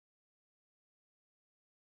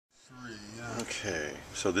yeah. Okay,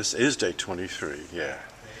 so this is day 23, yeah.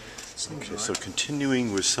 Okay, so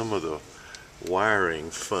continuing with some of the wiring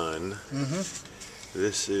fun,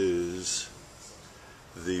 this is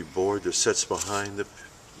the board that sits behind the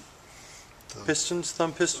pistons,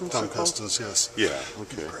 thumb pistons? Thumb pistons, yes. Yeah,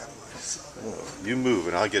 okay. Oh, you move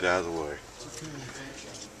and I'll get out of the way.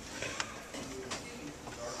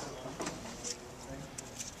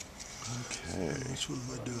 Okay. Which one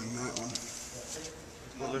am I doing? That one.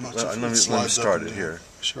 Let me start it here.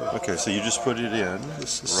 Sure. Okay, so you just put it in,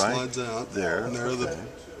 This right slides out, there. and there are the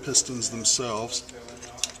pistons themselves.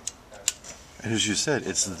 And as you said,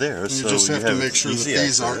 it's there, And so you just have to make sure that easy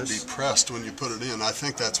these aren't access. depressed when you put it in. I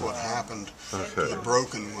think that's what happened to Okay. the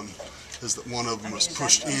broken one, is that one of them was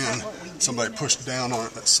pushed in, somebody pushed down on it,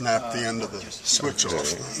 and it snapped the end of the switch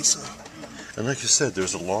off. And so, And like you said,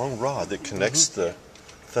 there's a long rod that connects the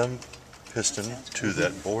thumb piston to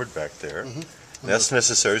that board back there. That's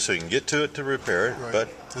necessary so you can get to it to repair it, right. but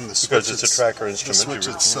And the because switch it's a tracker instrument. The switch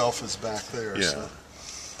itself is back there. Yeah. So.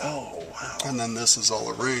 Oh, wow. And then this is all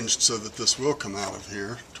arranged so that this will come out of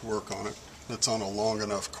here to work on it. It's on a long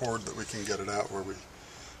enough cord that we can get it out where we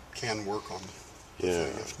can work on the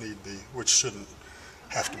thing if need be, which shouldn't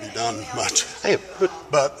have to be done much. Hey,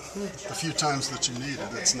 But a few times that you need it,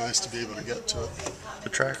 it's nice to be able to get to it. the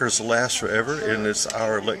trackers last forever, and it's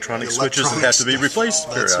our electronic switches that have to be replaced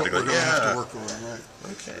That's what periodically. we're going to have to work on, right?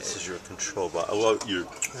 Okay. This is your control box. Well,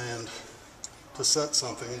 And to set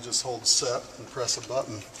something, you just hold set and press a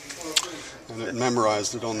button. And it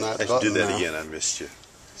memorized it on that I button should do that now. again. I missed you.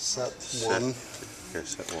 Set one. Okay,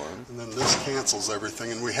 set one. And then this cancels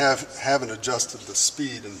everything, and we haven't adjusted the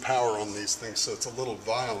speed and power on these things, so it's a little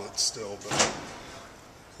violent still, but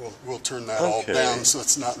we'll turn that all down so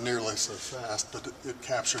it's not nearly so fast, but it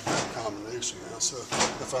captured that combination now. So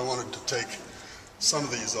if I wanted to take some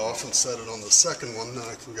of these off and set it on the second one, then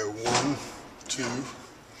I can go 1, 2,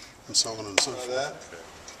 and so on and so forth.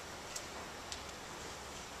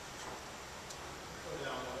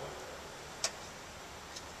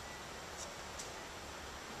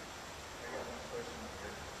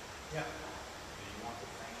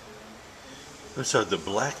 So the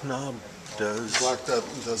black knob does... Black knob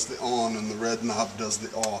does the on, and the red knob does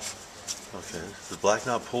the off. Okay. The black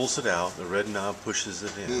knob pulls it out, the red knob pushes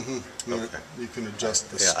it in. Okay. You can adjust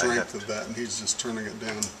the strength of that, and he's just turning it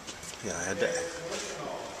down. Yeah, I had to...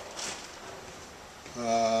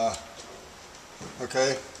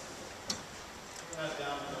 Okay.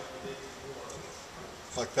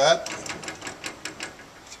 Like that.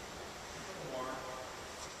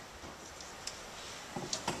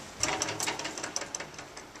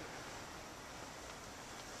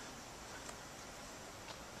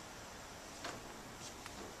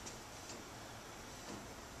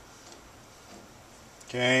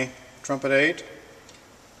 Okay, trumpet 8.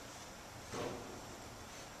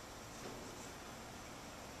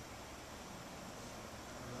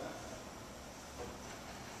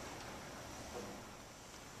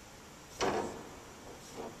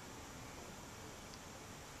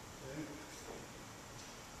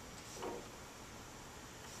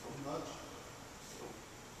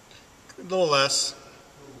 A little less.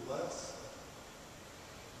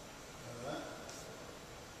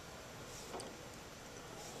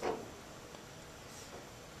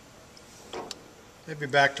 Maybe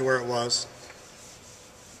back to where it was.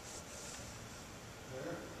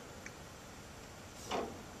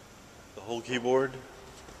 The whole keyboard?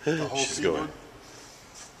 The whole She's keyboard. going.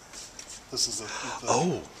 This is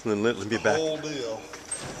the Then let me back. whole deal.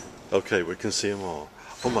 Okay, we can see them all.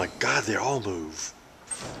 Oh my God, they all move.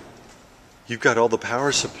 You've got all the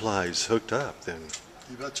power supplies hooked up then.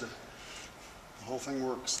 You betcha. The whole thing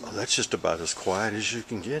works. Oh, that's just about as quiet as you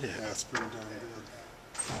can get it. Yeah, it's pretty darn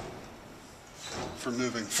good. For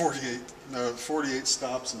moving 48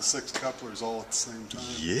 stops and 6 couplers all at the same time.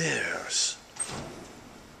 Yes.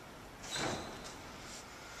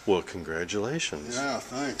 Well, congratulations. Yeah,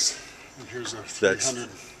 thanks. And here's our That's-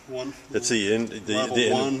 301. That's the end. Level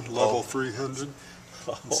the 1, end. level 300.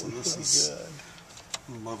 Oh, So this is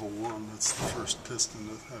level 1. That's the first piston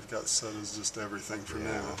that I've got set as just everything for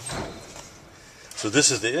now. So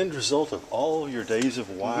this is the end result of all your days of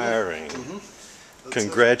wiring. That's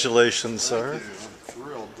Congratulations, sir. Thank you. I'm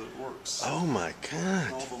thrilled that it works. Oh my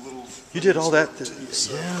God. All the little You did all that, things work too,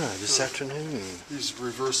 so- yeah, this afternoon. These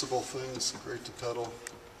reversible things, great to pedal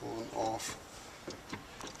on, off.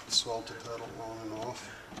 Swell to pedal on and off.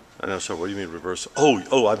 I know, so what do you mean reverse?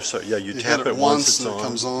 Oh, I'm sorry. Yeah, you tap hit it once, it's and it on.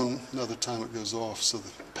 comes on, another time it goes off. So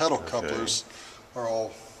the pedal couplers are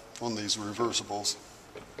all on these reversibles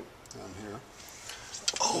down here.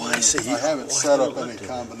 Oh, I see. I haven't set up any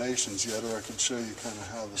combinations yet, or I could show you kind of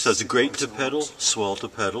how this. So it's great to sequencer pedal, works. swell to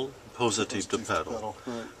pedal, positive to pedal.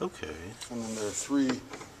 Right. Okay. And then there are 3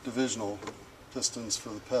 divisional pistons for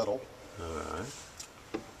the pedal. All right.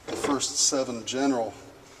 The first 7 general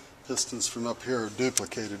pistons from up here are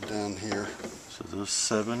duplicated down here. So those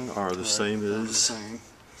 7 are the same They're as the same.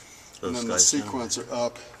 those And then the guys down sequencer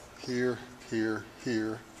up here, here,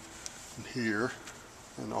 here, and here,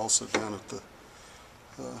 and also down at the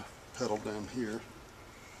pedal down here.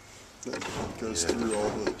 That goes through all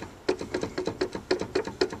the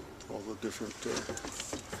different. You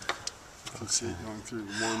can see it going through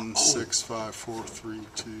 1, 6, 5, 4, 3,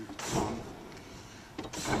 2, 1.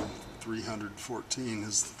 314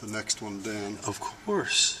 is the next one down. Of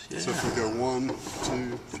course, yeah. So if we go 1, 2,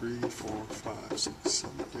 3, 4, 5, 6,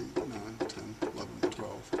 7, 8, 9, 10, 11,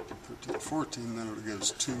 12, 13, 14, then it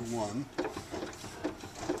goes 2, 1,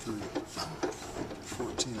 through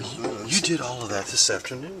 14 of those. You did all of that this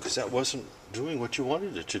afternoon because that wasn't doing what you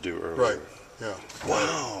wanted it to do earlier. Right, yeah.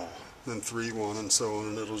 Wow. Then 3, 1, and so on,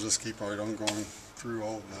 and it'll just keep right on going through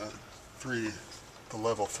all of that. 3, the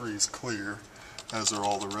level 3 is clear, as are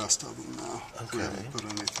all the rest of them now. Okay. We haven't put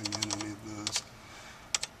anything in any of those.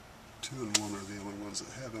 2 and 1 are the only ones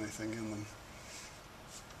that have anything in them.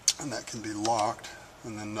 And that can be locked,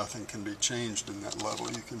 and then nothing can be changed in that level.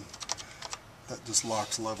 That just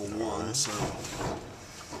locks level 1, so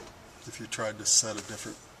if you tried to set a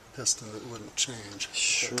different piston, it wouldn't change.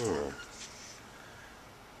 Sure.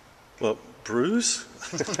 Well, Bruce,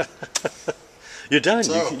 you're done.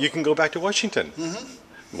 So, you can go back to Washington.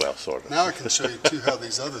 Mm-hmm. Well, sort of. Now I can show you too how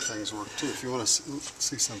these other things work too. If you want to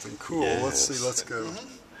see something cool, Yes. let's go.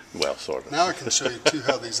 Well, sort of. Now I can show you too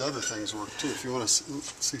how these other things work too. If you want to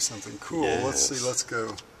see something cool, Yes. let's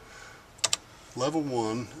go level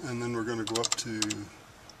 1, and then we're going to go up to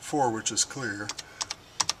 4, which is clear.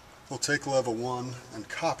 We'll take level 1 and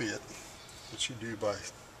copy it, which you do by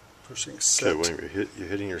pushing set. Okay, wait a minute. You're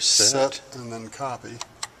hitting your set. And then copy.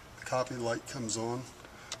 The copy light comes on.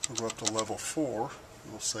 We'll go up to level 4.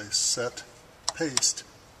 We'll say set paste.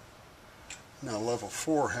 Now level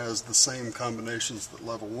 4 has the same combinations that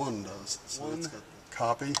level 1 does. So it's got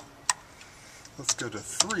copy. Let's go to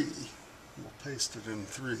 3. We'll paste it in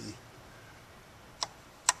 3.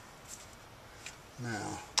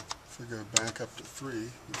 Now, if we go back up to 3,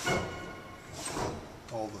 we've got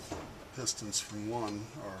all the pistons from 1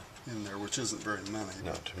 are in there, which isn't very many.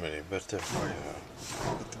 Not too many, but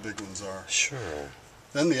But the big ones are. sure.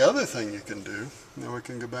 Then the other thing you can do, now we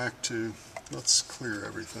can go back to, let's clear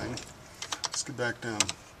everything. Let's go back down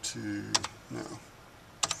to, no.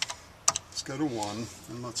 Let's go to 1,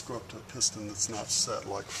 and let's go up to a piston that's not set,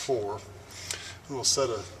 like 4. And we'll set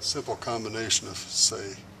a simple combination of,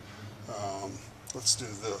 say, let's do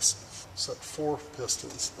this. Set 4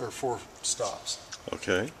 pistons, or 4 stops.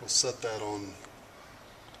 Okay. We'll set that on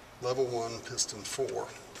level 1, piston 4.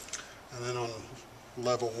 And then on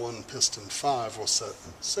level 1, piston 5, we'll set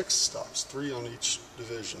 6 stops, 3 on each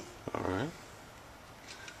division. All right.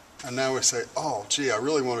 And now we say, oh, gee, I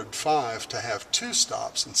really wanted 5 to have 2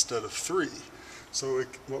 stops instead of 3. So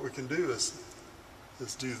what we can do is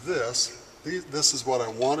do this. This is what I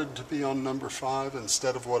wanted to be on number 5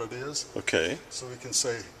 instead of what it is. Okay. So we can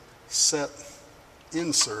say set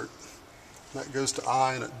insert. That goes to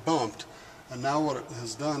I, and it bumped. And now what it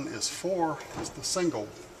has done is 4 is the single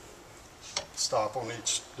stop on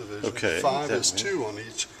each division. Okay, 5 is 2 on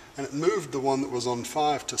each. And it moved the one that was on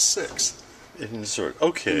 5 to 6. Insert.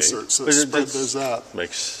 Okay. Insert, so But it spread that's- those out.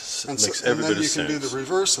 Makes And every bit then of you can do sense. the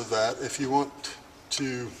reverse of that. If you want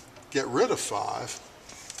to get rid of 5,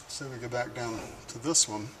 so we go back down to this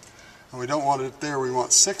one, and we don't want it there, we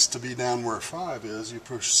want 6 to be down where 5 is. You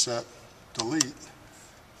push set, delete,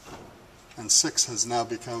 and 6 has now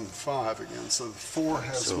become 5 again. So 4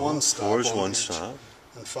 has So 1 stop 4 is on 1 each, stop.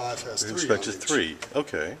 and 5 has 3 Expected on each. 3.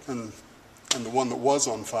 Okay. And the one that was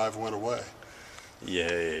on 5 went away.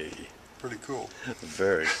 Yay. Pretty cool.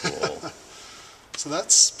 Very cool. So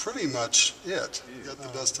that's pretty much it. You got the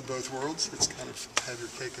best of both worlds. It's kind of have your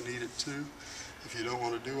cake and eat it too. If you don't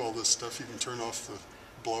want to do all this stuff, you can turn off the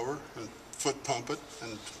blower and foot pump it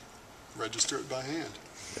and register it by hand.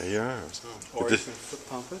 There you are. So, Or you can foot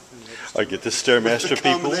pump it. And register I get the with Stairmaster the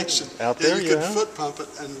people combination. out Yeah, there. you could Yeah. foot pump it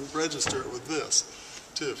and register it with this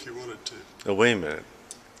too if you wanted to. Oh, wait a minute.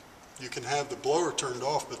 You can have the blower turned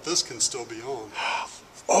off, but this can still be on.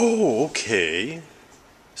 Oh, okay.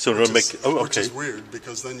 So it'll make. Oh, Which okay. is weird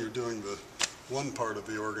because then you're doing the one part of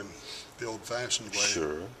the organ the old-fashioned way.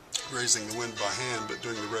 Sure. Raising the wind by hand, but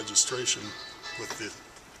doing the registration with the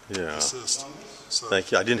Yeah. assist. So,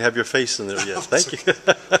 Thank you. I didn't have your face in there yet. That's Thank you.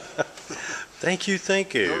 Thank you,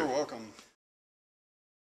 thank you. You're welcome.